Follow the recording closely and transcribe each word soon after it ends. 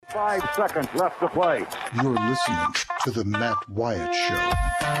5 seconds left to play. You're listening to the Matt Wyatt Show.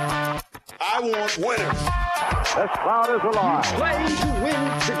 I want winners. This crowd is alive. Play to win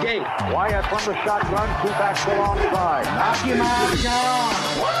the game. Wyatt from the shotgun, 2 backs alongside. Knock him out,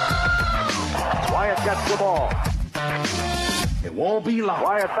 Wyatt gets the ball. It won't be long.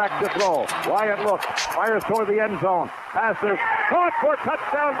 Wyatt back to throw. Wyatt looks, fires toward the end zone. Passes, caught for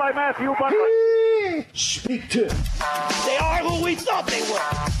touchdown by Matthew Butler. Speak to. They are who we thought they were.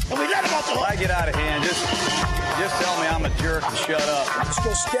 And we let them off the hook. I get out of hand. Just tell me I'm a jerk and shut up. Let's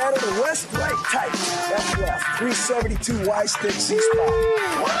go scatter the west, right, tight. Left, left. 372 Y stick, C-spot.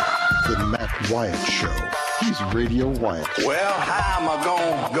 The Matt Wyatt Show. He's Radio Wyatt. Well, how am I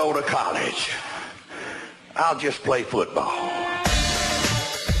going to go to college? I'll just play football.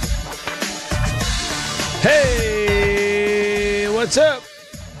 Hey, what's up?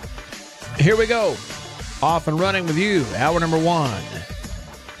 Here we go. Off and running with you. Hour number 1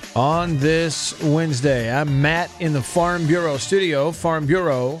 on this Wednesday. I'm Matt in the Farm Bureau studio. Farm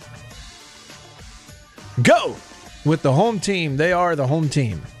Bureau. Go with the home team. They are the home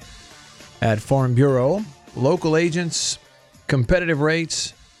team at Farm Bureau. Local agents, competitive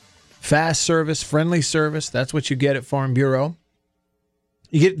rates, fast service, friendly service. That's what you get at Farm Bureau.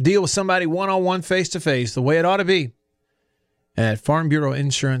 You get to deal with somebody one-on-one, face-to-face, the way it ought to be at Farm Bureau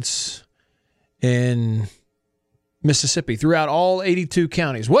Insurance in Mississippi, throughout all 82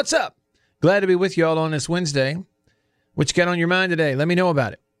 counties. What's up? Glad to be with you all on this Wednesday. What you got on your mind today? Let me know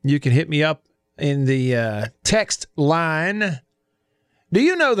about it. You can hit me up in the text line. Do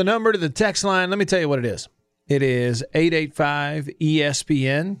you know the number to the text line? Let me tell you what it is. It is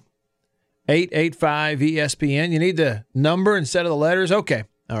 885-ESPN. 885-ESPN. You need the number instead of the letters? Okay.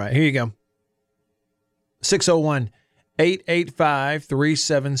 All right, here you go.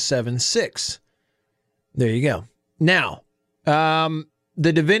 601-885-3776. There you go. Now, the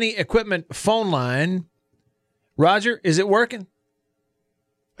Davini Equipment phone line. Roger, is it working?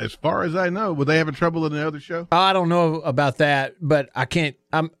 As far as I know, were they having trouble in the other show? I don't know about that, but I can't.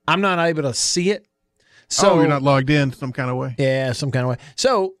 I'm not able to see it. So you're not logged in some kind of way? Yeah, some kind of way.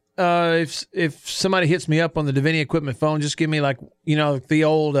 So if somebody hits me up on the Davini Equipment phone, just give me the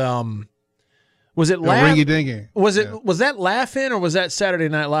old was it ringy dingy? Was that Laugh-In or was that Saturday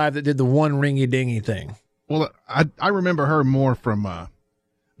Night Live that did the one ringy dingy thing? Well, I remember her more from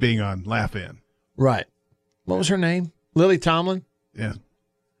being on Laugh-In. Right. What was her name? Lily Tomlin? Yeah.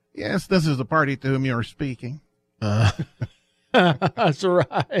 Yes, this is the party to whom you are speaking. That's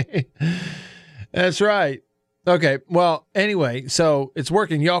right. That's right. Okay. Well, anyway, so it's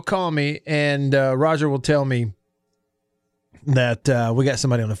working. Y'all call me, and Roger will tell me that we got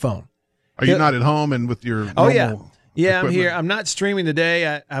somebody on the phone. Are you not at home and with your normal yeah, equipment? I'm here. I'm not streaming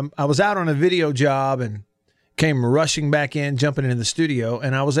today. I was out on a video job and came rushing back in, jumping into the studio,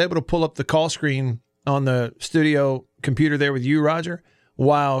 and I was able to pull up the call screen on the studio computer there with you, Roger,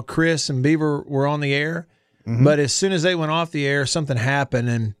 while Chris and Beaver were on the air. Mm-hmm. But as soon as they went off the air, something happened,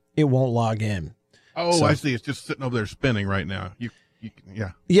 and it won't log in. Oh, so, I see. It's just sitting over there spinning right now.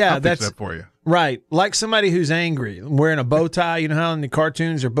 Yeah, I'll fix that for you. Right. Like somebody who's angry, wearing a bow tie. You know how in the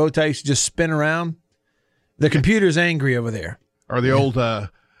cartoons their bow ties just spin around? The computer's angry over there. Or the old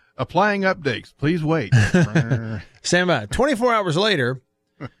applying updates. Please wait. Stand by. 24 hours later,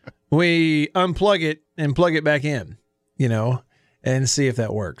 we unplug it and plug it back in, and see if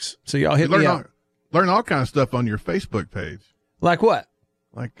that works. So y'all hit me up. Learn all kinds of stuff on your Facebook page. Like what?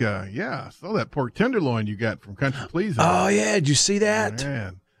 Like, I saw that pork tenderloin you got from Country Pleasing. Oh, yeah. Did you see that?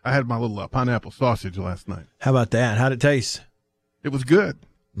 Man, I had my little pineapple sausage last night. How about that? How'd it taste? It was good.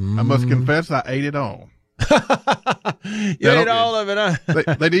 I must confess, I ate it all. You ate all of it, huh?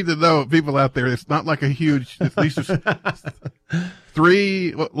 they need to know, people out there, it's not like a huge, at least it's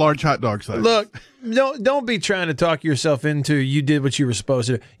 3 large hot dog sizes. Look, don't be trying to talk yourself into you did what you were supposed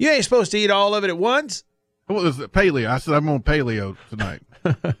to do. You ain't supposed to eat all of it at once. Well, it was paleo. I said, I'm on paleo tonight.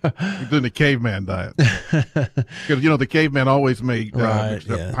 I'm doing the caveman diet. Because, the cavemen always made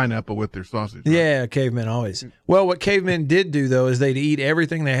pineapple with their sausage. Right? Yeah, cavemen always. Well, what cavemen did do, though, is they'd eat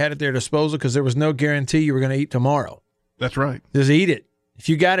everything they had at their disposal because there was no guarantee you were going to eat tomorrow. That's right. Just eat it. If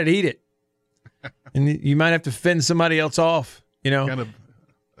you got it, eat it. And you might have to fend somebody else off, Kind of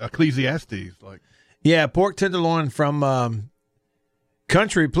Ecclesiastes. Yeah, pork tenderloin from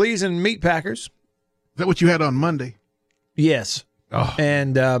Country Pleasing Meat Packers. Is that what you had on Monday? Yes. Oh.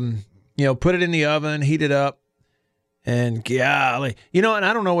 And, put it in the oven, heat it up, and golly. And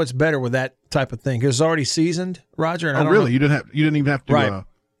I don't know what's better with that type of thing. Because it's already seasoned, Roger. And really? You didn't even have to, right. It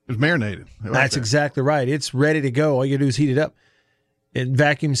was marinated. That's exactly right. It's ready to go. All you do is heat it up. It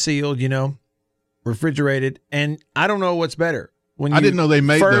vacuum sealed, refrigerated. And I don't know what's better. when you I didn't know they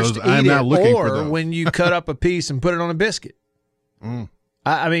made first those. I'm eat now it, looking or for those. when you cut up a piece and put it on a biscuit.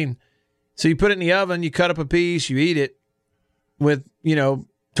 I mean, so you put it in the oven, you cut up a piece, you eat it with,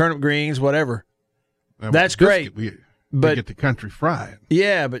 turnip greens, whatever. Now, That's with biscuit, great. We But get the country fried.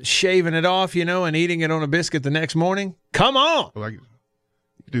 yeah, but shaving it off, and eating it on a biscuit the next morning, come on. Well, I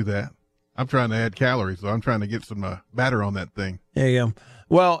do that. I'm trying to add calories, so I'm trying to get some batter on that thing. There you go.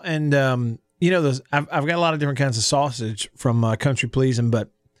 Well, and those I've got a lot of different kinds of sausage from Country Pleasing, but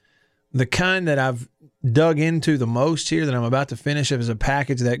the kind that I've dug into the most here that I'm about to finish is a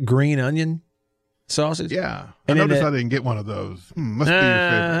package of that green onion sausage. Yeah, And I then noticed I didn't get one of those. Must be your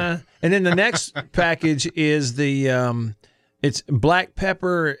favorite. And then the next package is the it's black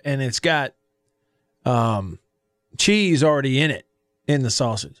pepper, and it's got cheese already in it in the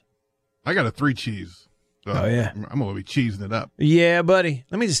sausage. I got a 3 cheese. So Oh, yeah. I'm gonna be cheesing it up. Yeah, buddy.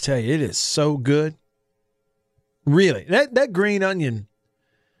 Let me just tell you, it is so good. Really, that green onion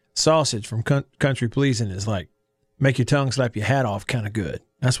sausage from Country Pleasing is like make your tongue slap your hat off kind of good.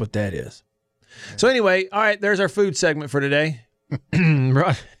 That's what that is. So anyway, all right, there's our food segment for today.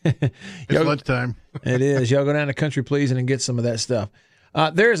 Right. It's lunchtime. It is. Y'all go down to Country Pleasing and get some of that stuff.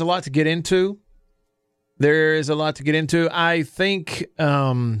 There is a lot to get into. I think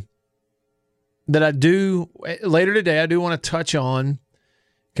that I do, later today, I do want to touch on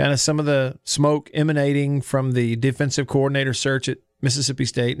kind of some of the smoke emanating from the defensive coordinator search at Mississippi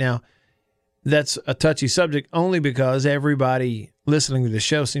State. Now, that's a touchy subject only because everybody listening to the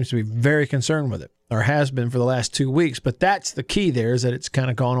show seems to be very concerned with it, or has been for the last 2 weeks. But that's the key there, is that it's kind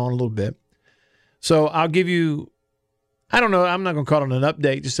of gone on a little bit. So I'll give you, I don't know, I'm not going to call it an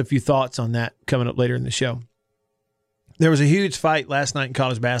update, just a few thoughts on that coming up later in the show. There was a huge fight last night in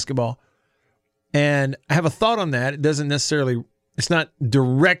college basketball, and I have a thought on that. It doesn't necessarily, it's not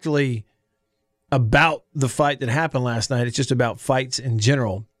directly about the fight that happened last night. It's just about fights in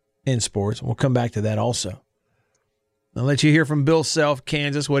general in sports. We'll come back to that also. I'll let you hear from Bill Self,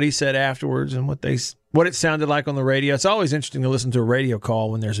 Kansas, what he said afterwards and what it sounded like on the radio. It's always interesting to listen to a radio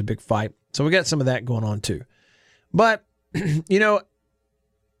call when there's a big fight. So we got some of that going on too. But, you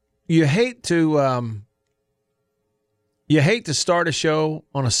hate to start a show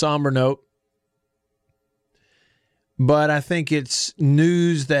on a somber note, but I think it's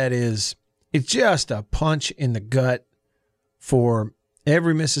news that it's just a punch in the gut for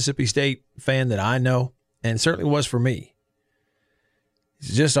every Mississippi State fan that I know, and certainly was for me.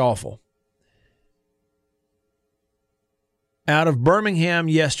 It's just awful. Out of Birmingham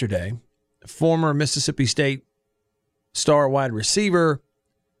yesterday, former Mississippi State star wide receiver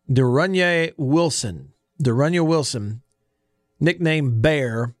Darunya Wilson, nicknamed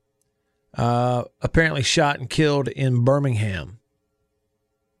Bear, apparently shot and killed in Birmingham.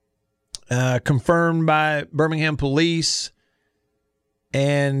 Confirmed by Birmingham police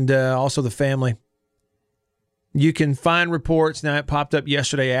and also the family. You can find reports. Now, it popped up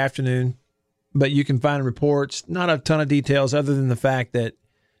yesterday afternoon, but you can find reports, not a ton of details other than the fact that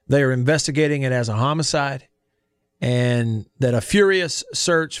they are investigating it as a homicide and that a furious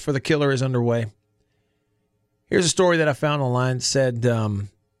search for the killer is underway. Here's a story that I found online. It said,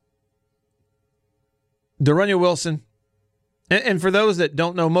 Darunya Wilson, and for those that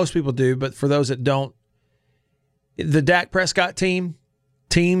don't know, most people do, but for those that don't, the Dak Prescott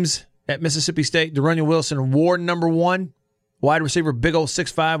teams at Mississippi State, Darunya Wilson wore number 1, wide receiver, big old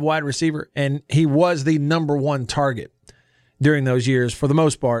 6'5" wide receiver, and he was the number 1 target during those years, for the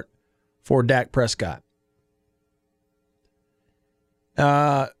most part, for Dak Prescott.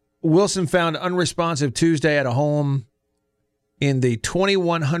 Wilson found unresponsive Tuesday at a home in the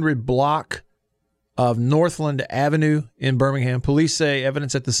 2100 block of Northland Avenue in Birmingham. Police say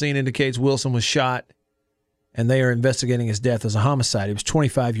evidence at the scene indicates Wilson was shot, and they are investigating his death as a homicide. He was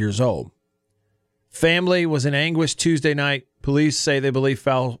 25 years old. Family was in anguish Tuesday night. Police say they believe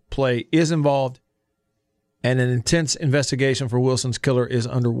foul play is involved, and an intense investigation for Wilson's killer is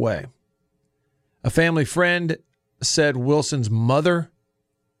underway. A family friend said Wilson's mother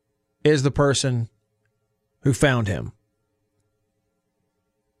is the person who found him.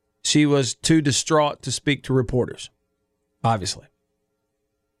 She was too distraught to speak to reporters, obviously.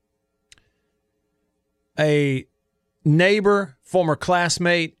 A neighbor, former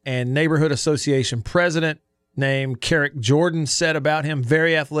classmate, and neighborhood association president named Carrick Jordan said about him,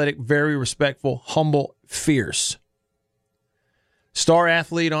 very athletic, very respectful, humble, fierce. Star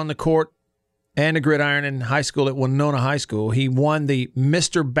athlete on the court and a gridiron in high school at Winona High School. He won the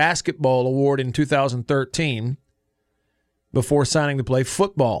Mr. Basketball Award in 2013 before signing to play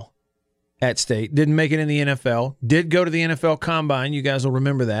football at State. Didn't make it in the NFL. Did go to the NFL Combine. You guys will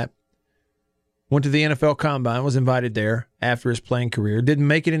remember that. went to the NFL Combine, was invited there after his playing career, didn't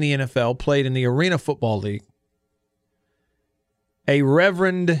make it in the NFL, played in the Arena Football League. A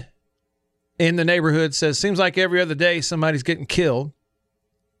reverend in the neighborhood says, seems like every other day somebody's getting killed.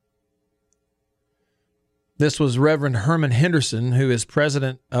 This was Reverend Herman Henderson, who is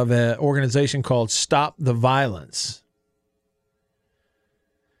president of an organization called Stop the Violence.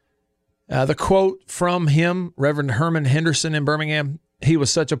 The quote from him, Reverend Herman Henderson in Birmingham, he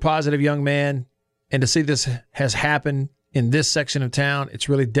was such a positive young man, and to see this has happened in this section of town, it's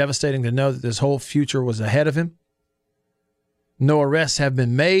really devastating to know that this whole future was ahead of him. No arrests have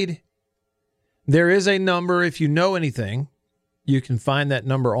been made. There is a number, if you know anything, you can find that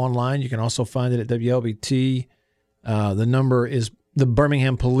number online. You can also find it at WLBT. The number is the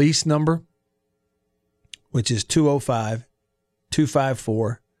Birmingham Police number, which is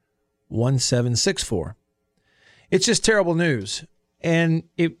 205-254-1764. It's just terrible news. And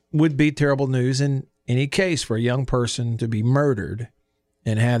it would be terrible news in any case for a young person to be murdered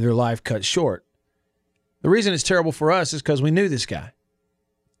and have their life cut short. The reason it's terrible for us is because we knew this guy.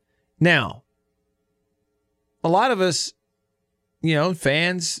 Now, a lot of us,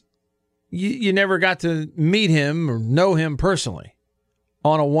 fans, you never got to meet him or know him personally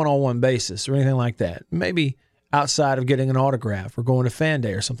on a one-on-one basis or anything like that. Maybe outside of getting an autograph or going to Fan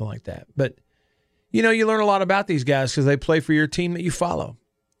Day or something like that. But, you learn a lot about these guys because they play for your team that you follow.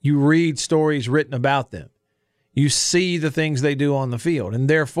 You read stories written about them. You see the things they do on the field, and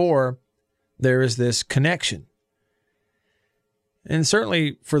therefore there is this connection. And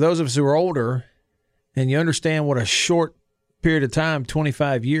certainly for those of us who are older and you understand what a short period of time,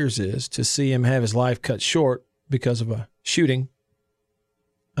 25 years is, to see him have his life cut short because of a shooting,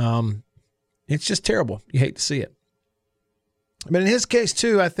 it's just terrible. You hate to see it. But in his case,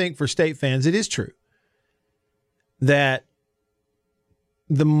 too, I think for State fans, it is true that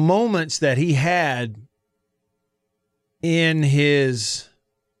the moments that he had in his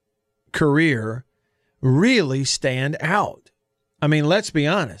career really stand out. I mean, let's be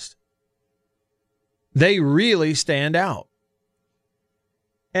honest. They really stand out.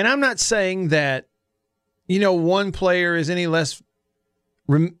 And I'm not saying that, one player is any less,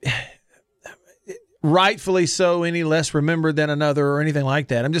 rightfully so, any less remembered than another or anything like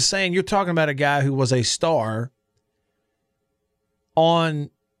that. I'm just saying you're talking about a guy who was a star on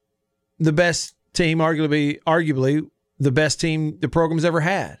the best team, arguably the best team the program's ever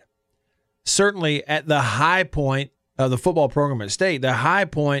had. Certainly at the high point of the football program at State, the high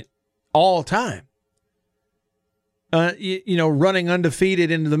point all time. Running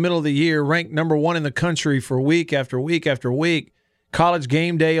undefeated into the middle of the year, ranked number 1 in the country for week after week after week, college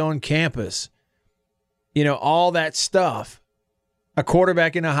game day on campus, all that stuff, a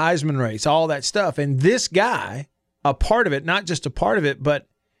quarterback in a Heisman race, all that stuff. And this guy, a part of it, not just a part of it, but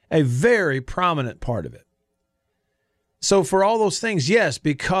a very prominent part of it. So for all those things, yes,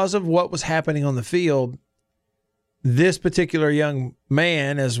 because of what was happening on the field, this particular young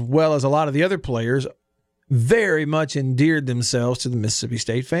man, as well as a lot of the other players, very much endeared themselves to the Mississippi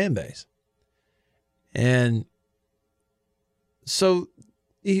State fan base. And so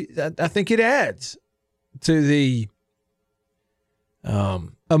I think it adds to the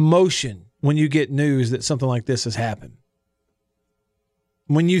emotion when you get news that something like this has happened.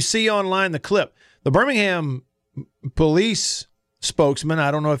 When you see online the clip, the Birmingham police spokesman, I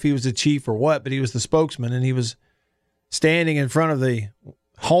don't know if he was the chief or what, but he was the spokesman, and he was standing in front of the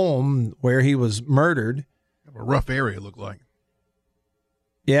home where he was murdered. A rough area, it looked like.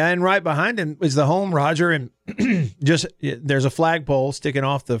 Yeah, and right behind him is the home, Roger, and just there's a flagpole sticking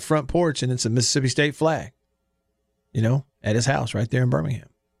off the front porch, and it's a Mississippi State flag, at his house right there in Birmingham.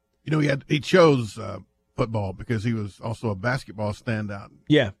 He chose football because he was also a basketball standout.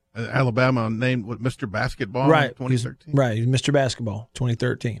 Yeah. Alabama named Mr. Basketball in 2013. Right, he was Mr. Basketball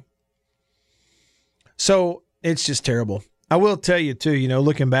 2013. So it's just terrible. I will tell you, too,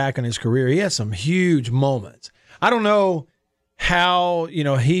 looking back on his career, he had some huge moments. I don't know how,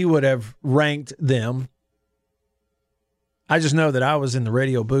 he would have ranked them. I just know that I was in the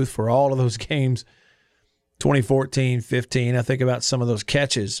radio booth for all of those games, 2014, 15. I think about some of those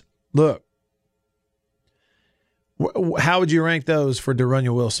catches. Look, how would you rank those for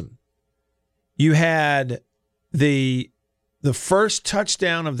Darunya Wilson? You had the first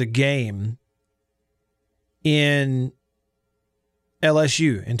touchdown of the game in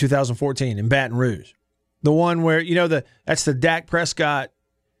LSU in 2014 in Baton Rouge. The one where, that's the Dak Prescott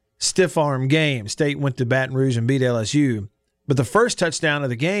stiff arm game. State went to Baton Rouge and beat LSU. But the first touchdown of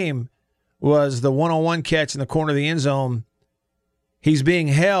the game was the one-on-one catch in the corner of the end zone. He's being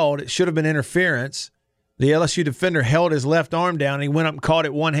held. It should have been interference. The LSU defender held his left arm down, and he went up and caught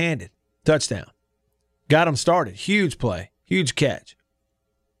it one-handed. Touchdown. Got him started. Huge play. Huge catch.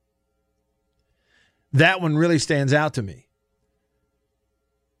 That one really stands out to me.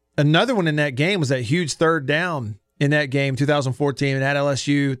 Another one in that game was that huge third down in that game, 2014, at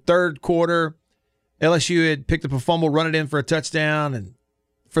LSU. Third quarter, LSU had picked up a fumble, run it in for a touchdown, and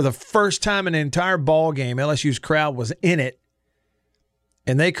for the first time in the entire ball game, LSU's crowd was in it,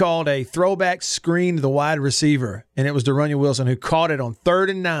 and they called a throwback screen to the wide receiver, and it was DeRunyon Wilson who caught it on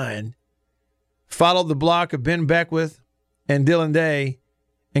 3rd and 9, followed the block of Ben Beckwith and Dylan Day,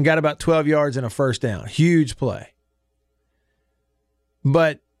 and got about 12 yards and a first down. Huge play.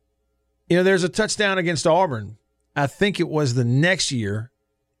 But, there's a touchdown against Auburn. I think it was the next year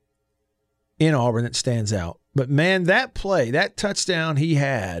in Auburn that stands out. But, man, that play, that touchdown he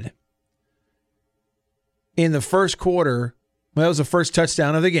had in the first quarter, that was the first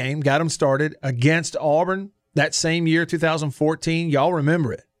touchdown of the game, got him started against Auburn that same year, 2014. Y'all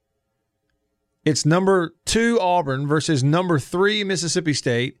remember it. It's number 2 Auburn versus number 3 Mississippi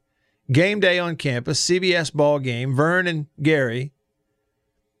State. Game day on campus, CBS ball game, Vern and Gary.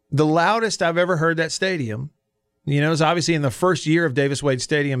 The loudest I've ever heard that stadium. It was obviously in the first year of Davis Wade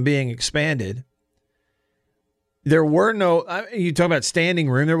Stadium being expanded. There were you talk about standing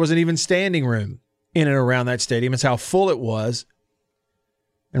room, there wasn't even standing room in and around that stadium. It's how full it was.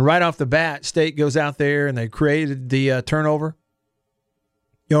 And right off the bat, State goes out there and they created the turnover.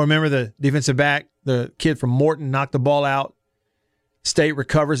 You'll remember the defensive back, the kid from Morton, knocked the ball out. State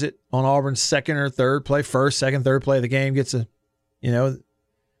recovers it on Auburn's second or third play, first, second, third play of the game. Gets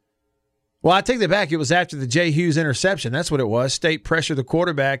well, I take that back. It was after the Jay Hughes interception. That's what it was. State pressured the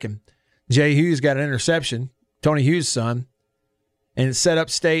quarterback, and Jay Hughes got an interception, Tony Hughes' son, and it set up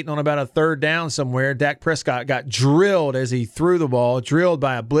State on about a 3rd down somewhere. Dak Prescott got drilled as he threw the ball, drilled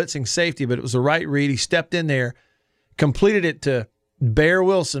by a blitzing safety, but it was the right read. He stepped in there, completed it to Bear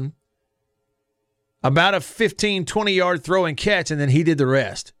Wilson, about a 15, 20-yard throw and catch, and then he did the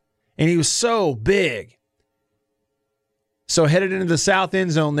rest. And he was so big. So headed into the south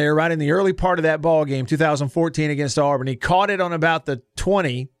end zone there, right in the early part of that ball game, 2014 against Auburn. He caught it on about the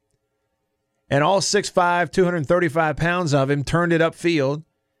 20, and all 6'5", 235 pounds of him turned it upfield,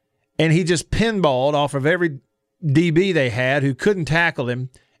 and he just pinballed off of every DB they had who couldn't tackle him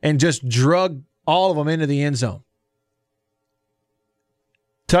and just drug all of them into the end zone.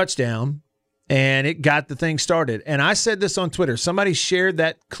 Touchdown, and it got the thing started. And I said this on Twitter. Somebody shared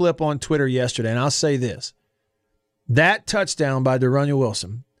that clip on Twitter yesterday, and I'll say this. That touchdown by DeRunyon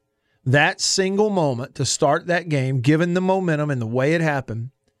Wilson, that single moment to start that game, given the momentum and the way it happened,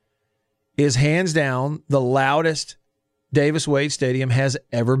 is hands down the loudest Davis Wade Stadium has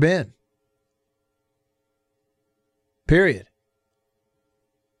ever been. Period.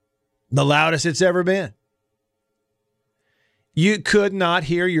 The loudest it's ever been. You could not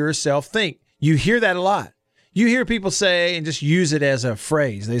hear yourself think. You hear that a lot. You hear people say and just use it as a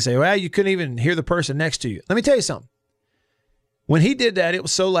phrase. They say, well, you couldn't even hear the person next to you. Let me tell you something. When he did that, it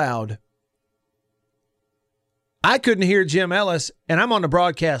was so loud. I couldn't hear Jim Ellis, and I'm on the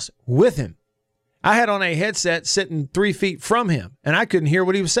broadcast with him. I had on a headset sitting 3 feet from him, and I couldn't hear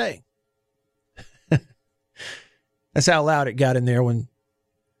what he was saying. That's how loud it got in there when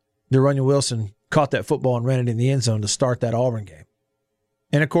DeRunyon Wilson caught that football and ran it in the end zone to start that Auburn game.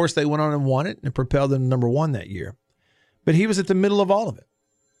 And, of course, they went on and won it and propelled them to number 1 that year. But he was at the middle of all of it.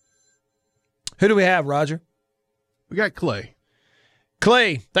 Who do we have, Roger? We got Clay.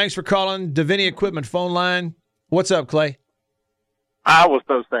 Clay, thanks for calling. Davini Equipment phone line. What's up, Clay? I was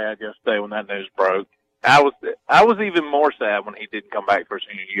so sad yesterday when that news broke. I was even more sad when he didn't come back for his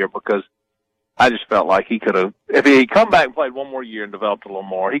senior year because I just felt like he could have, if he had come back and played one more year and developed a little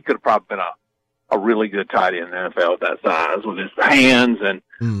more, he could have probably been a really good tight end in the NFL at that size with his hands. And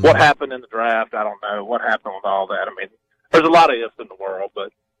what happened in the draft, I don't know. What happened with all that? I mean, there's a lot of ifs in the world,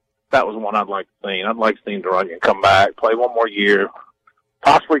 but that was one I'd like to see. I'd like to see DeRunyon come back, play one more year.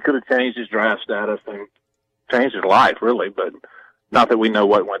 Possibly could have changed his draft status and changed his life, really, but not that we know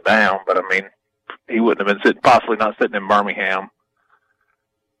what went down. But, I mean, he wouldn't have been possibly not sitting in Birmingham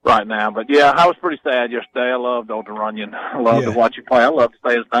right now. But, yeah, I was pretty sad yesterday. I loved old DeRunyon. I loved to watch him play. I loved to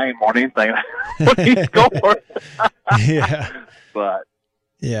say his name more than anything when he scored. But,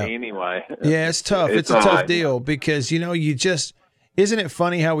 anyway. Yeah, it's tough. It's a tough deal because, you just – isn't it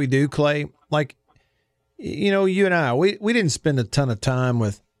funny how we do, Clay? Like, you and I, we didn't spend a ton of time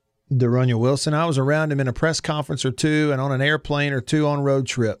with DeRunyon Wilson. I was around him in a press conference or two and on an airplane or two on road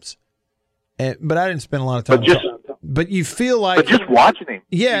trips. But I didn't spend a lot of time. But you feel like. But just watching him.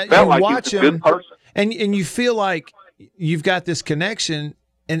 Yeah, you like watch he's a good person. And you feel like you've got this connection,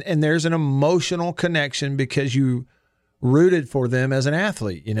 and there's an emotional connection because you rooted for them as an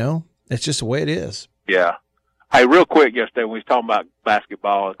athlete. It's just the way it is. Yeah. Hey, real quick, yesterday we was talking about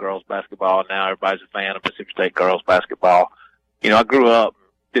basketball, girls basketball, and now everybody's a fan of Mississippi State girls basketball. I grew up,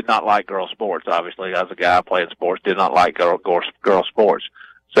 did not like girls sports, obviously. As a guy playing sports, did not like girl sports.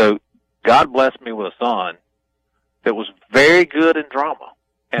 So God blessed me with a son that was very good in drama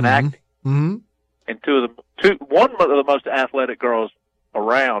and acting. Mm-hmm. And one of the most athletic girls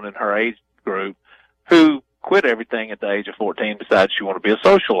around in her age group who quit everything at the age of 14, decided she wanted to be a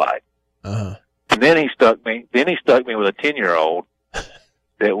socialite. Uh-huh. And then he stuck me with a 10-year-old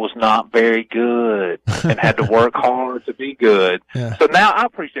that was not very good and had to work hard to be good. Yeah. So now I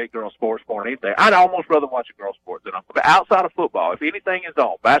appreciate girls sports more than anything. I'd almost rather watch a girls sport than outside of football. If anything is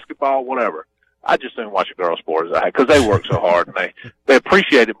on, basketball, whatever, I just soon watch a girls sport because they work so hard and they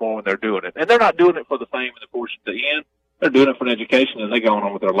appreciate it more when they're doing it. And they're not doing it for the fame and the fortune at the end. They're doing it for an education and they're going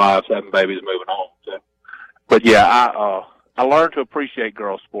on with their lives, having babies, moving on. So, but yeah, I learned to appreciate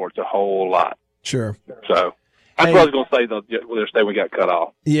girls sports a whole lot. Sure. So that's what I was going to say. The we got cut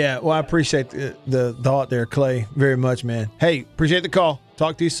off. Yeah, well, I appreciate the thought there, Clay, very much, man. Hey, appreciate the call.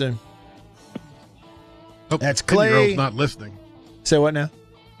 Talk to you soon. Hope That's the 10-year-old's Clay. not listening. Say what now?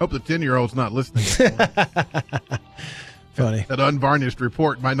 Hope the 10-year-old's not listening. Funny. That unvarnished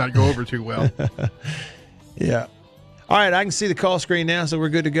report might not go over too well. Yeah. All right, I can see the call screen now, so we're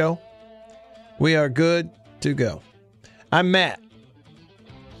good to go. We are good to go. I'm Matt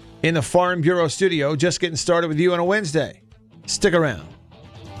in the Farm Bureau studio, just getting started with you on a Wednesday. Stick around.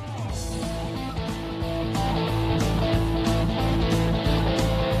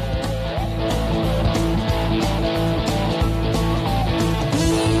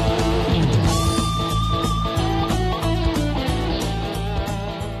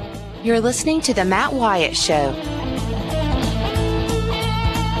 You're listening to The Matt Wyatt Show.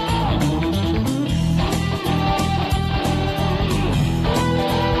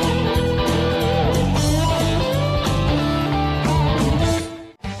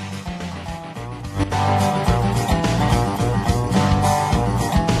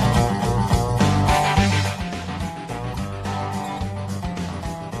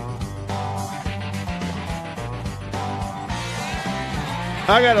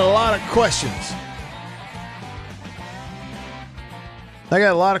 I got a lot of questions. I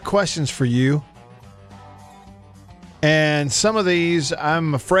got a lot of questions for you. And some of these,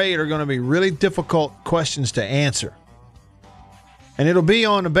 I'm afraid, are going to be really difficult questions to answer. And it'll be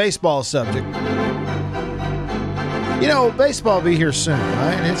on the baseball subject. Baseball will be here soon,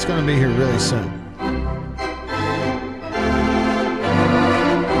 right? And it's going to be here really soon.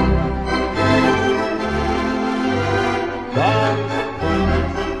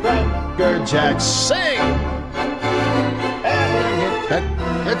 Jack, sing!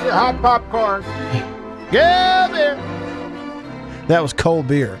 Get your hot popcorn. Get beer! That was cold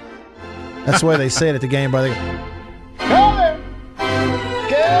beer. That's the way they say it at the game, brother.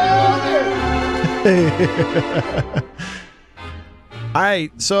 Get beer! All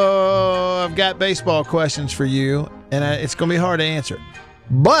right, so I've got baseball questions for you, and it's going to be hard to answer.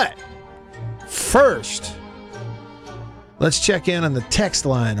 But first, let's check in on the text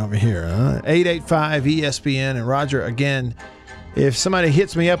line over here. 885-ESPN. And Roger, again, if somebody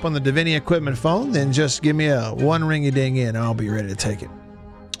hits me up on the Davini Equipment phone, then just give me a one ring-a-ding in, and I'll be ready to take it.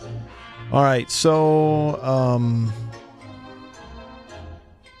 All right, so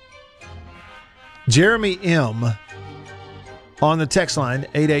Jeremy M. on the text line,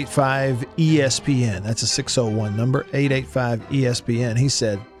 885-ESPN. That's a 601 number, 885-ESPN. He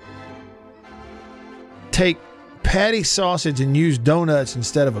said, take patty sausage and use donuts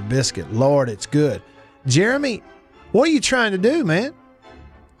instead of a biscuit. Lord, it's good. Jeremy, what are you trying to do, man?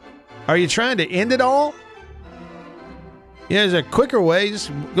 Are you trying to end it all? There's a quicker way.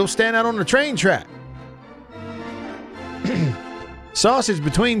 Just go stand out on the train track. Sausage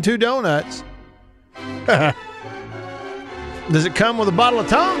between two donuts. Does it come with a bottle of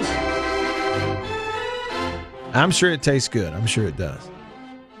Tums? I'm sure it tastes good. I'm sure it does.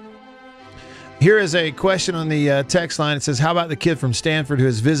 Here is a question on the text line. It says, how about the kid from Stanford who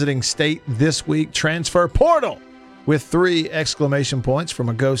is visiting state this week? Transfer portal with 3 exclamation points from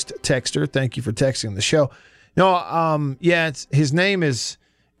a ghost texter. Thank you for texting the show. His name is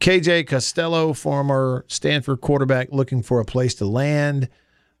KJ Costello, former Stanford quarterback looking for a place to land.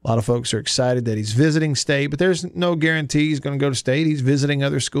 A lot of folks are excited that he's visiting state, but there's no guarantee he's going to go to state. He's visiting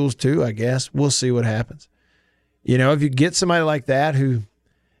other schools too, I guess. We'll see what happens. If you get somebody like that who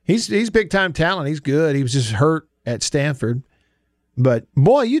he's big-time talent. He's good. He was just hurt at Stanford. But,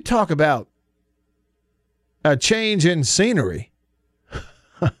 boy, you talk about a change in scenery.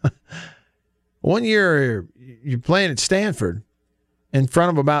 One year you're playing at Stanford, in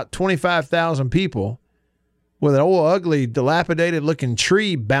front of about 25,000 people with an old, ugly, dilapidated-looking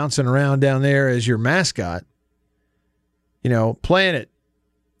tree bouncing around down there as your mascot, playing at,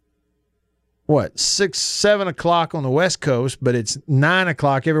 6, 7 o'clock on the West Coast, but it's 9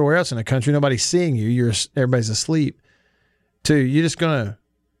 o'clock everywhere else in the country. Nobody's seeing you. Everybody's asleep. You're just going to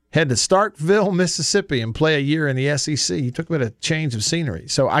head to Starkville, Mississippi, and play a year in the SEC. You took a bit of change of scenery.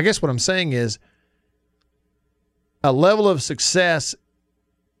 So I guess what I'm saying is a level of success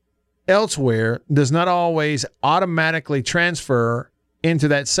elsewhere does not always automatically transfer into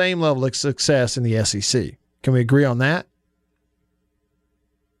that same level of success in the SEC. Can we agree on that?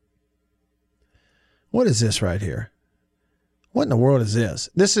 What is this right here? What in the world is this?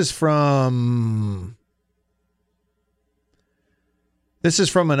 This is from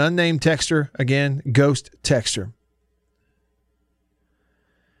an unnamed texter, again, ghost texter.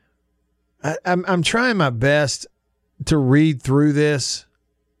 I'm trying my best to read through this.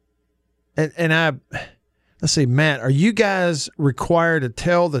 And let's see, Matt, are you guys required to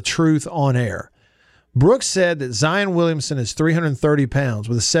tell the truth on air? Brooks said that Zion Williamson is 330 pounds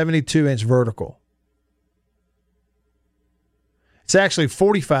with a 72-inch vertical. It's actually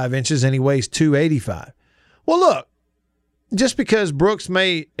 45 inches and he weighs 285. Well, look, just because Brooks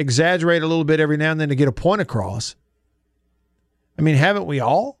may exaggerate a little bit every now and then to get a point across, I mean, haven't we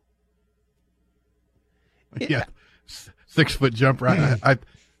all? Yeah. 6 foot jumper.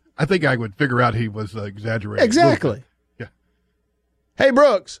 I think I would figure out he was exaggerating. Exactly. Yeah. Hey,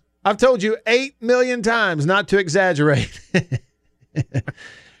 Brooks, I've told you 8 million times not to exaggerate.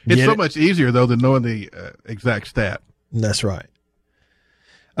 It's so much easier, though, than knowing the exact stat. That's right.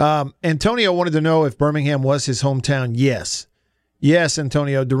 Antonio wanted to know if Birmingham was his hometown. Yes. Yes,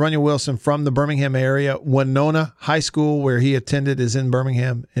 Antonio. De'Runnya Wilson from the Birmingham area. Winona High School, where he attended, is in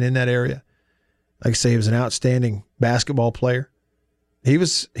Birmingham and in that area. Like I say, he was an outstanding basketball player. He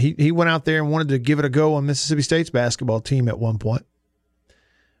went out there and wanted to give it a go on Mississippi State's basketball team at one point.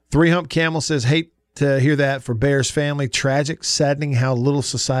 3 Hump Camel says, hate to hear that for Bears family. Tragic, saddening how little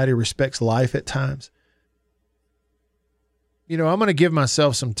society respects life at times. I'm going to give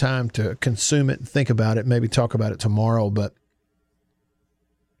myself some time to consume it and think about it, maybe talk about it tomorrow. But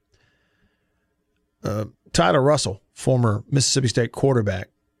Tyler Russell, former Mississippi State quarterback,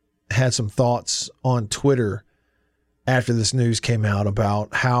 had some thoughts on Twitter after this news came out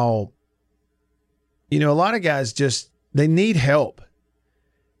about how, a lot of guys they need help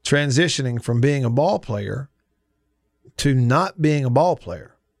transitioning from being a ball player to not being a ball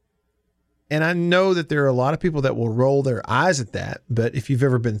player. And I know that there are a lot of people that will roll their eyes at that, but if you've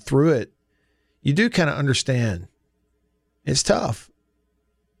ever been through it, you do kind of understand. It's tough.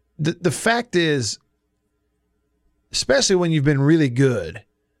 The fact is, especially when you've been really good,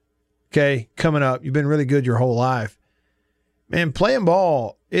 okay, coming up, you've been really good your whole life, man, playing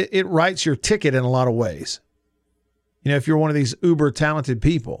ball, it writes your ticket in a lot of ways. If you're one of these uber talented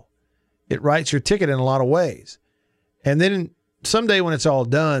people, it writes your ticket in a lot of ways. And then someday when it's all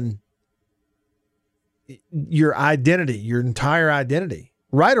done, your identity, your entire identity,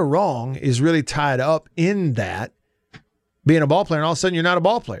 right or wrong, is really tied up in that being a ball player. And all of a sudden you're not a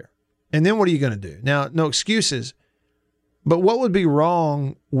ball player. And then what are you going to do? Now, no excuses, but what would be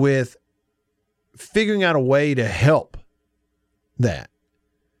wrong with figuring out a way to help that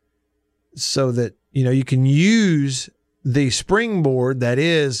so that, you can use the springboard that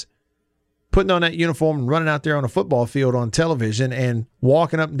is putting on that uniform and running out there on a football field on television and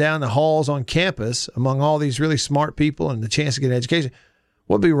walking up and down the halls on campus among all these really smart people and the chance to get an education.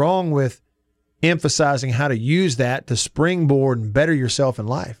 What would be wrong with emphasizing how to use that to springboard and better yourself in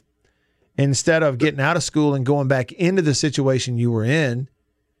life instead of getting out of school and going back into the situation you were in,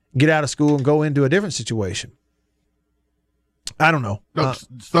 get out of school and go into a different situation? I don't know.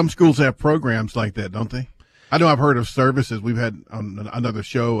 Some schools have programs like that, don't they? I know I've heard of services. We've had on another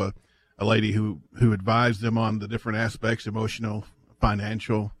show a lady who advised them on the different aspects, emotional,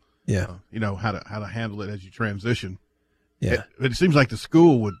 financial, how to handle it as you transition. Yeah. It seems like the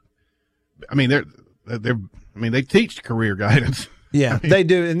school would, they teach career guidance. Yeah, they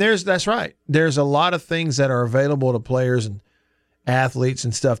do. And that's right. There's a lot of things that are available to players and athletes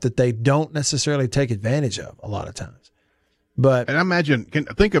and stuff that they don't necessarily take advantage of a lot of times. But and I imagine,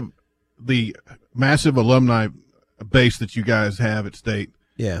 think of the massive alumni base that you guys have at State.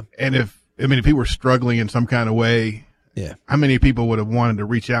 Yeah. And if he were struggling in some kind of way, yeah, how many people would have wanted to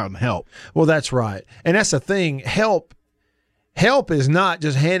reach out and help? Well, that's right. And that's the thing. Help is not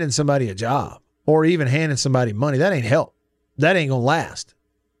just handing somebody a job or even handing somebody money. That ain't help. That ain't going to last.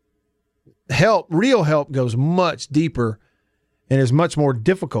 Real help goes much deeper and is much more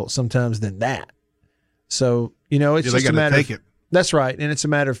difficult sometimes than that. So, it's just a matter of That's right, and it's a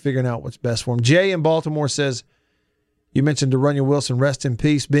matter of figuring out what's best for him. Jay in Baltimore says, you mentioned De'Runnya Wilson, rest in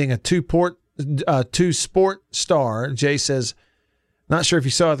peace, being a two-sport star. Jay says, not sure if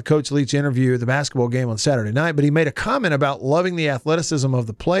you saw the Coach Leach interview at the basketball game on Saturday night, but he made a comment about loving the athleticism of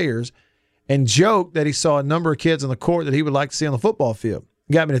the players and joked that he saw a number of kids on the court that he would like to see on the football field.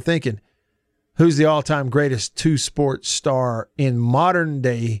 Got me to thinking, who's the all-time greatest two-sport star in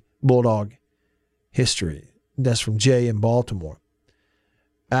modern-day Bulldog history? That's from Jay in Baltimore.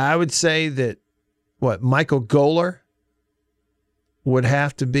 I would say that, Michael Goller would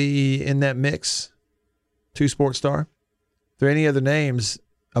have to be in that mix, two-sport star. If there are any other names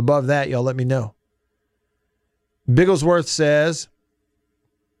above that, y'all let me know. Bigglesworth says,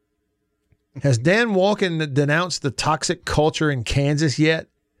 has Dan Walken denounced the toxic culture in Kansas yet?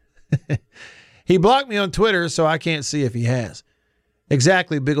 He blocked me on Twitter, so I can't see if he has.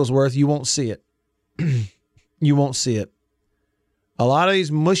 Exactly, Bigglesworth. You won't see it. You won't see it. A lot of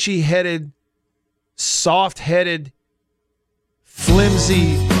these mushy-headed, soft-headed,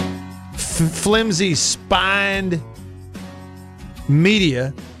 flimsy spined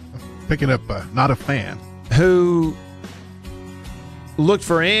media. Picking up not a fan. Who looked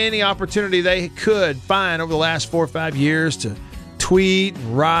for any opportunity they could find over the last 4 or 5 years to tweet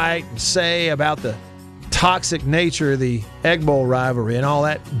and write and say about the toxic nature of the Egg Bowl rivalry and all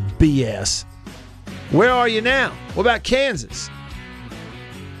that BS. Where are you now? What about Kansas?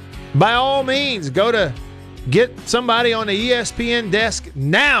 By all means, get somebody on the ESPN desk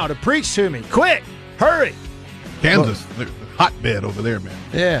now to preach to me. Quick, hurry. Kansas, hotbed over there, man.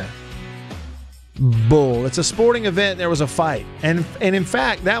 Yeah. Bull. It's a sporting event. There was a fight. And in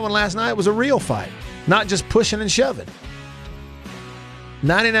fact, that one last night was a real fight, not just pushing and shoving.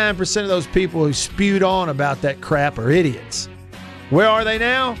 99% of those people who spewed on about that crap are idiots. Where are they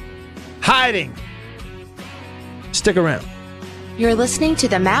now? Hiding. Stick around. You're listening to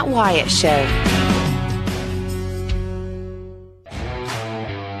The Matt Wyatt Show.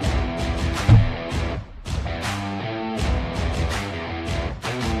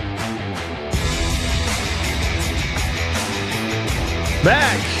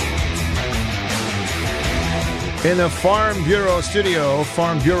 Back in the Farm Bureau studio.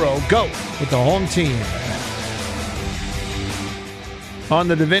 Farm Bureau, go with the home team. On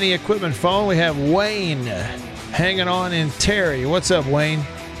the Davini Equipment phone, we have Wayne hanging on in Terry. What's up, Wayne?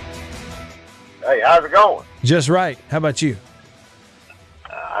 Hey, how's it going? Just right. How about you?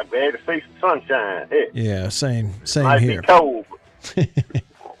 I'm glad to see some sunshine. Yeah, same Might here. Be cold.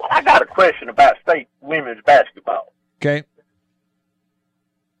 I got a question about state women's basketball. Okay.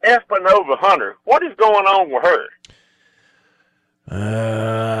 Espinoza Hunter, what is going on with her?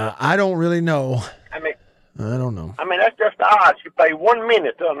 I don't really know. I don't know. I mean, that's just odd. She played 1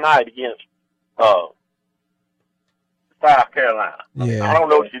 minute the other night against South Carolina. Yeah. I don't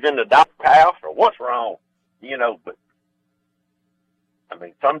know if she's in the doctor's house or what's wrong, but I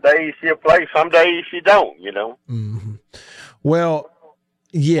mean, some days she'll play, some days she don't, Mm-hmm. Well,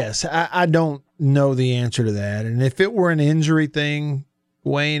 yes, I don't know the answer to that. And if it were an injury thing,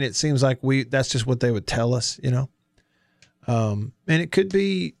 Wayne, it seems like that's just what they would tell us, and it could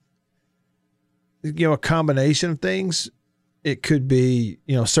be, a combination of things. It could be,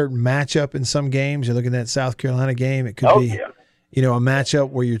 a certain matchup in some games. You're looking at that South Carolina game. It could be, a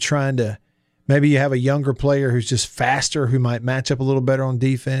matchup where you're trying to, maybe you have a younger player who's just faster who might match up a little better on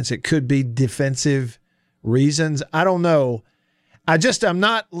defense. It could be defensive reasons. I don't know. I'm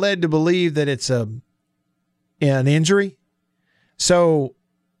not led to believe that it's an injury. So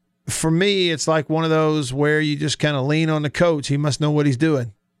for me, it's like one of those where you just kind of lean on the coach. He must know what he's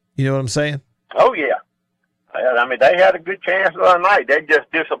doing. You know what I'm saying? Oh, yeah. I mean, they had a good chance the other night. They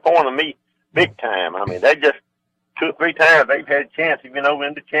just disappointed me big time. I mean, they just 2 or 3 times they've had a chance, in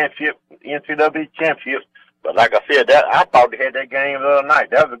the championship, NCAA championships. But like I said, I thought they had that game the other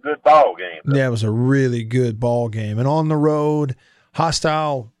night. That was a good ball game. Yeah, it was a really good ball game. And on the road,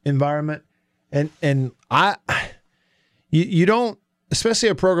 hostile environment. And you don't, especially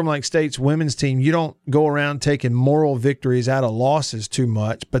a program like State's women's team, you don't go around taking moral victories out of losses too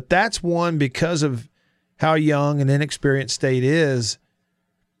much. But that's one because of how young and inexperienced State is.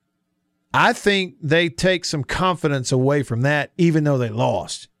 I think they take some confidence away from that, even though they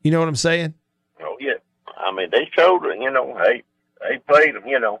lost. You know what I'm saying? Oh, yeah. I mean, they showed it, they played them,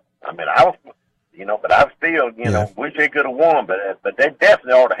 I mean, I was, but I still, wish they could have won, but they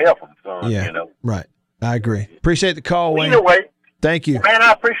definitely ought to help them, son, Right. I agree. Appreciate the call, Wayne. Either way. Thank you. Man,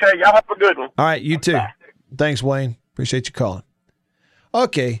 I appreciate it. Y'all have a good one. All right, you too. Bye. Thanks, Wayne. Appreciate you calling.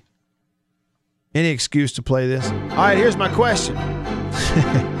 Okay. Any excuse to play this? All right, here's my question.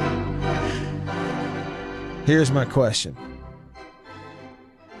 Here's my question.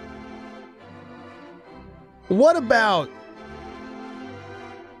 what about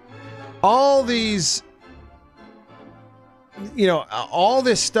all these, all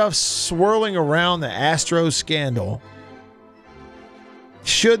this stuff swirling around the Astros scandal?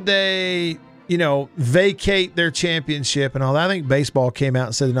 Should they, vacate their championship and all that? I think baseball came out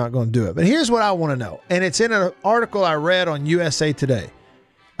and said they're not going to do it. But here's what I want to know. And it's in an article I read on USA Today.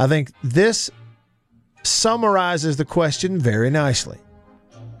 I think this summarizes the question very nicely.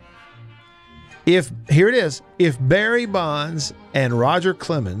 Here it is. If Barry Bonds and Roger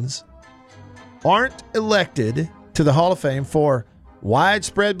Clemens aren't elected to the Hall of Fame for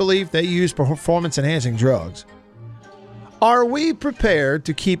widespread belief they use performance-enhancing drugs, are we prepared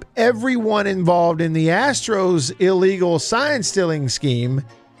to keep everyone involved in the Astros' illegal sign-stealing scheme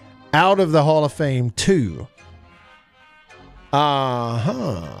out of the Hall of Fame too?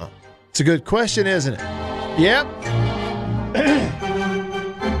 It's a good question, isn't it? Yep.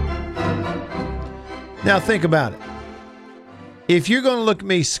 Now think about it. If you're going to look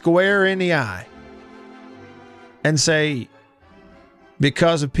me square in the eye and say,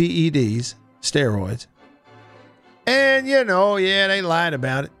 because of PEDs, steroids, and they lied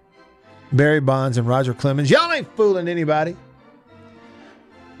about it, Barry Bonds and Roger Clemens, y'all ain't fooling anybody.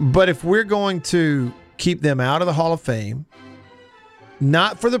 But if we're going to keep them out of the Hall of Fame,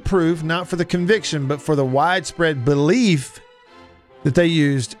 not for the proof, not for the conviction, but for the widespread belief that they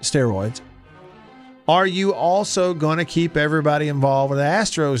used steroids, are you also going to keep everybody involved with the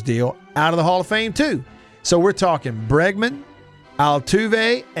Astros deal out of the Hall of Fame too? So we're talking Bregman,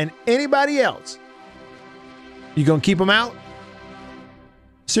 Altuve, and anybody else. You going to keep them out?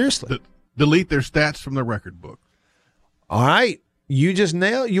 Seriously. Delete their stats from the record book. All right. You just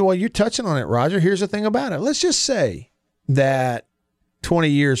nailed you. Well, you're touching on it, Roger. Here's the thing about it. Let's just say that 20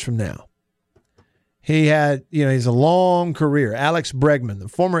 years from now, he had, he's a long career. Alex Bregman, the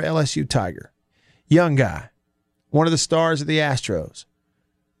former LSU Tiger, young guy, one of the stars of the Astros.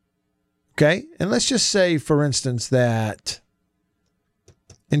 Okay. And let's just say, for instance, that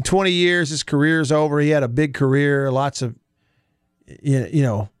in 20 years, his career's over. He had a big career, lots of,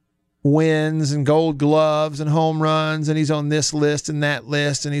 wins and gold gloves and home runs, and he's on this list and that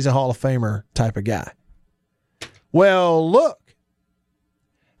list, and he's a Hall of Famer type of guy. Well, look,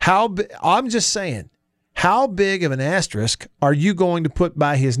 I'm just saying, how big of an asterisk are you going to put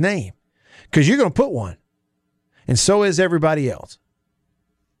by his name? Because you're going to put one, and so is everybody else.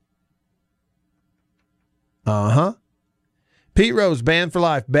 Pete Rose, banned for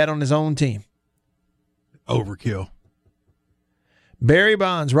life, bet on his own team. Overkill. Barry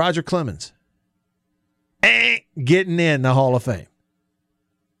Bonds, Roger Clemens, getting in the Hall of Fame.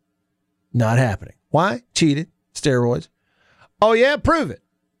 Not happening. Why? Cheated. Steroids. Oh, yeah? Prove it.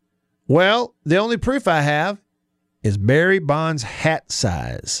 Well, the only proof I have is Barry Bonds' hat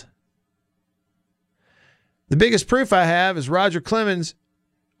size. The biggest proof I have is Roger Clemens,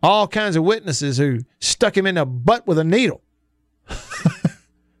 all kinds of witnesses who stuck him in the butt with a needle.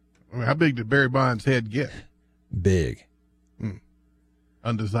 How big did Barry Bonds' head get? Big.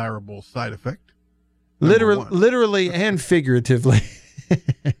 Undesirable side effect? Literally and figuratively.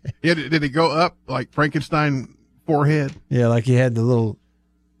 Yeah, did it go up like Frankenstein forehead? Yeah, like he had the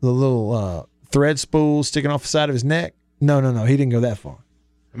little thread spool sticking off the side of his neck. No, he didn't go that far.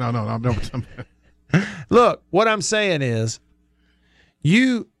 No. Look, what I'm saying is,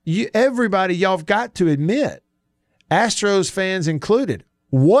 everybody, y'all have got to admit, Astros fans included,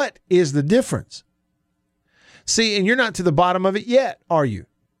 what is the difference? See, and you're not to the bottom of it yet, are you?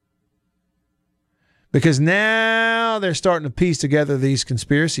 Because now they're starting to piece together these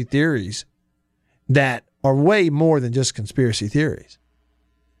conspiracy theories that are way more than just conspiracy theories.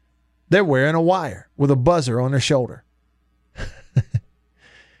 They're wearing a wire with a buzzer on their shoulder.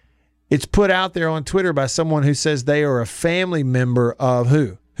 It's put out there on Twitter by someone who says they are a family member of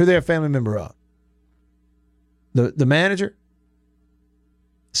who? Who they're a family member of? The manager?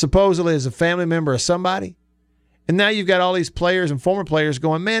 Supposedly is a family member of somebody. And now you've got all these players and former players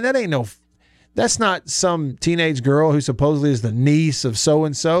going, man, that's not some teenage girl who supposedly is the niece of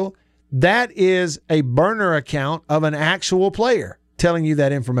so-and-so. That is a burner account of an actual player telling you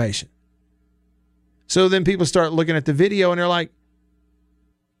that information. So then people start looking at the video and they're like,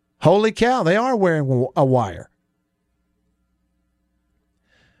 holy cow, they are wearing a wire.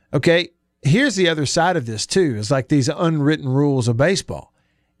 Okay, here's the other side of this too. It's like these unwritten rules of baseball.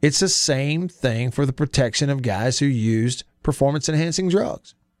 It's the same thing for the protection of guys who used performance-enhancing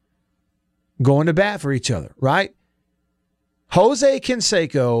drugs. Going to bat for each other, right? Jose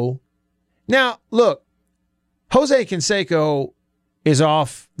Canseco. Now, look, Jose Canseco is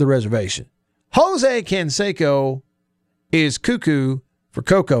off the reservation. Jose Canseco is cuckoo for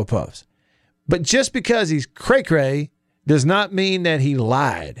Cocoa Puffs. But just because he's cray-cray does not mean that he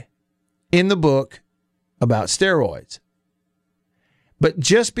lied in the book about steroids. But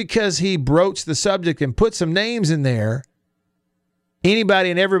just because he broached the subject and put some names in there,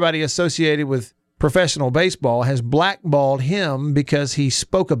 anybody and everybody associated with professional baseball has blackballed him because he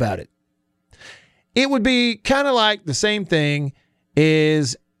spoke about it. It would be kind of like the same thing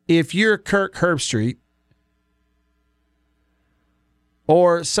is if you're Kirk Herbstreit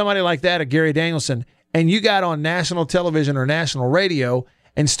or somebody like that, a Gary Danielson, and you got on national television or national radio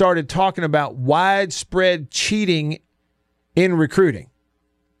and started talking about widespread cheating in recruiting.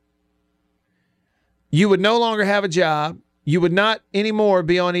 You would no longer have a job. You would not anymore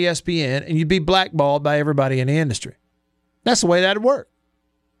be on ESPN, and you'd be blackballed by everybody in the industry. That's the way that would work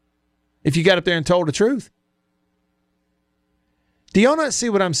if you got up there and told the truth. Do y'all not see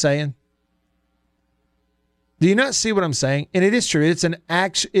what I'm saying? Do you not see what I'm saying? And it is true. It's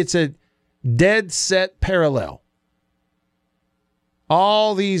a dead set parallel.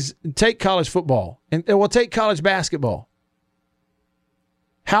 All these, take college football, and we'll take college basketball.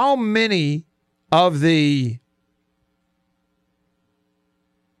 How many of the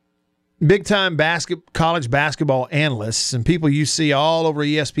big-time college basketball analysts and people you see all over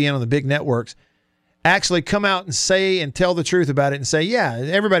ESPN on the big networks actually come out and say and tell the truth about it and say, yeah,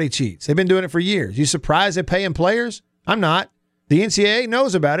 everybody cheats. They've been doing it for years. You surprised they're paying players? I'm not. The NCAA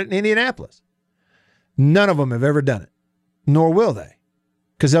knows about it in Indianapolis. None of them have ever done it, nor will they,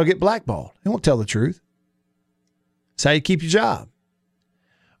 because they'll get blackballed. They won't tell the truth. That's how you keep your job.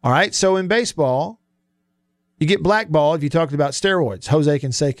 All right, so in baseball, you get blackballed if you talked about steroids, Jose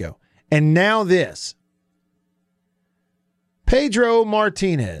Canseco. And now this. Pedro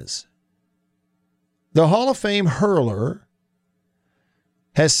Martinez, the Hall of Fame hurler,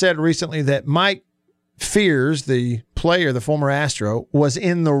 has said recently that Mike Fears, the player, the former Astro, was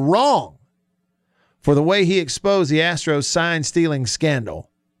in the wrong for the way he exposed the Astros sign-stealing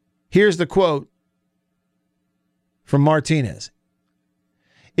scandal. Here's the quote from Martinez.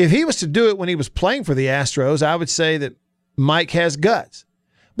 If he was to do it when he was playing for the Astros, I would say that Mike has guts.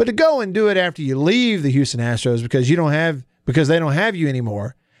 But to go and do it after you leave the Houston Astros because they don't have you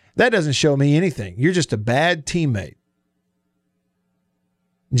anymore, that doesn't show me anything. You're just a bad teammate.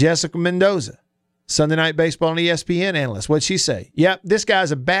 Jessica Mendoza, Sunday Night Baseball and ESPN analyst. What'd she say? Yep, this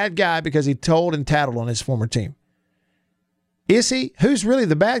guy's a bad guy because he told and tattled on his former team. Is he? Who's really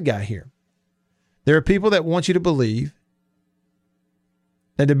the bad guy here? There are people that want you to believe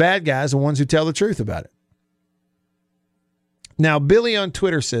that the bad guys are the ones who tell the truth about it. Now, Billy on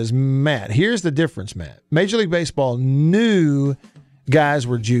Twitter says, Matt, here's the difference, Matt. Major League Baseball knew guys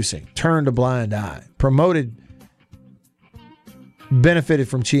were juicing, turned a blind eye, promoted, benefited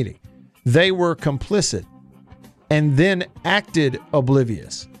from cheating. They were complicit and then acted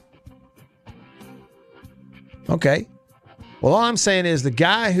oblivious. Okay. Well, all I'm saying is the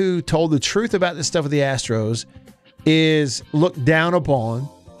guy who told the truth about this stuff with the Astros is looked down upon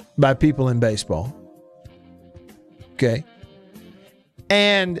by people in baseball. Okay.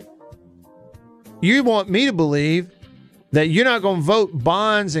 And you want me to believe that you're not going to vote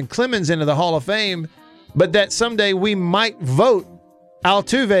Bonds and Clemens into the Hall of Fame, but that someday we might vote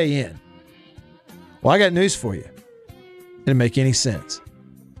Altuve in. Well, I got news for you. It didn't make any sense.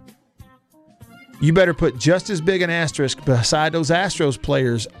 You better put just as big an asterisk beside those Astros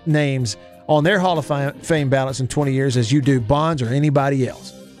players' names on their Hall of Fame ballots in 20 years as you do Bonds or anybody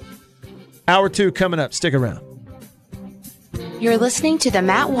else. Hour 2 coming up. Stick around. You're listening to The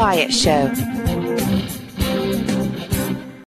Matt Wyatt Show.